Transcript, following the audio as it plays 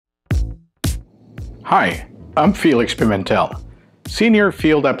Hi, I'm Felix Pimentel, Senior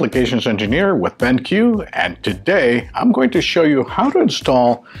Field Applications Engineer with BenQ, and today I'm going to show you how to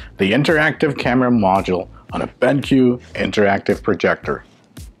install the interactive camera module on a BenQ interactive projector.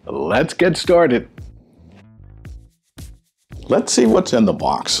 Let's get started. Let's see what's in the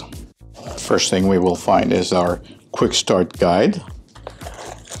box. First thing we will find is our quick start guide,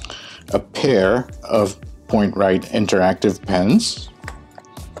 a pair of point-right interactive pens,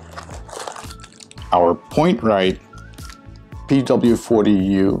 our point-right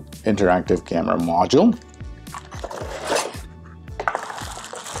PW40U interactive camera module,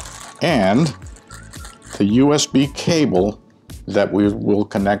 and the USB cable that we will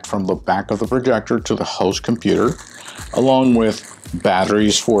connect from the back of the projector to the host computer, along with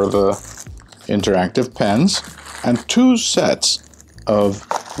batteries for the interactive pens and 2 sets of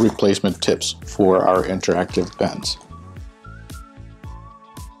replacement tips for our interactive pens.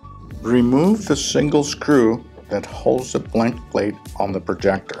 Remove the single screw that holds the blank plate on the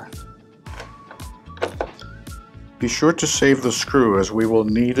projector. Be sure to save the screw as we will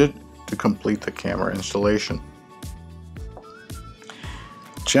need it to complete the camera installation.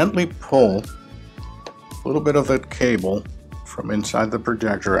 Gently pull a little bit of that cable from inside the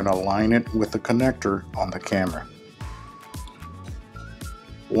projector and align it with the connector on the camera.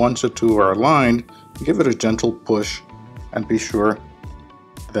 Once the two are aligned, give it a gentle push and be sure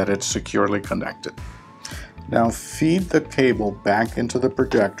that it's securely connected. Now feed the cable back into the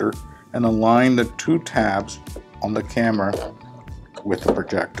projector and align the 2 tabs on the camera with the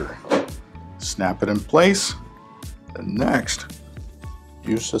projector. Snap it in place, and next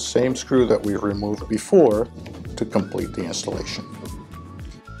use the same screw that we removed before to complete the installation.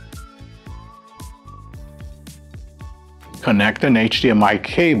 Connect an HDMI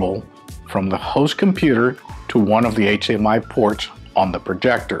cable from the host computer to one of the HDMI ports on the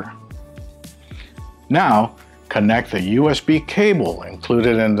projector. Now, connect the USB cable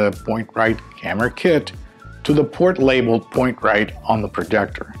included in the point-right camera kit to the port labeled point-right on the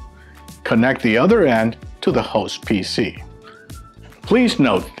projector. Connect the other end to the host PC. Please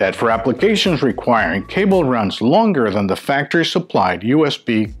note that for applications requiring cable runs longer than the factory-supplied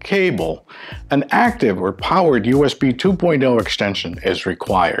USB cable, an active or powered USB 2.0 extension is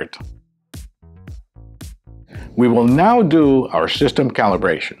required. We will now do our system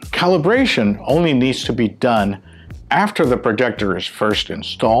calibration. Calibration only needs to be done after the projector is first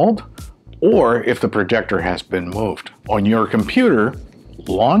installed or if the projector has been moved. On your computer,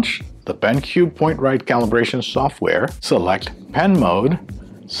 launch the BenQ point-right calibration software, select pen mode,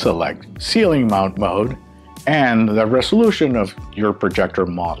 select ceiling mount mode, and the resolution of your projector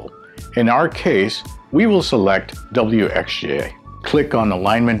model. In our case, we will select WXGA. Click on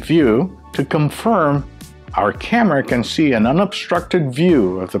Alignment View to confirm our camera can see an unobstructed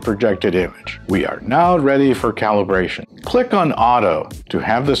view of the projected image. We are now ready for calibration. Click on Auto to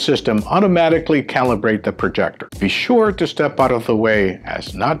have the system automatically calibrate the projector. Be sure to step out of the way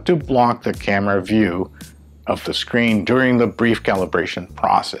as not to block the camera view of the screen during the brief calibration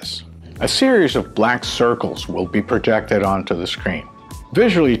process. A series of black circles will be projected onto the screen.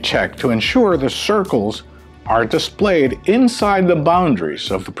 Visually check to ensure the circles are displayed inside the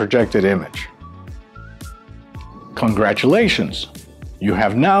boundaries of the projected image. Congratulations! You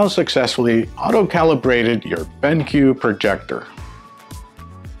have now successfully auto-calibrated your BenQ projector.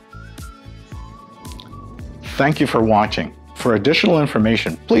 Thank you for watching. For additional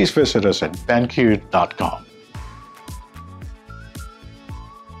information, please visit us at benq.com.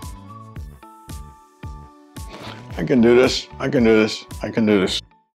 I can do this, I can do this, I can do this.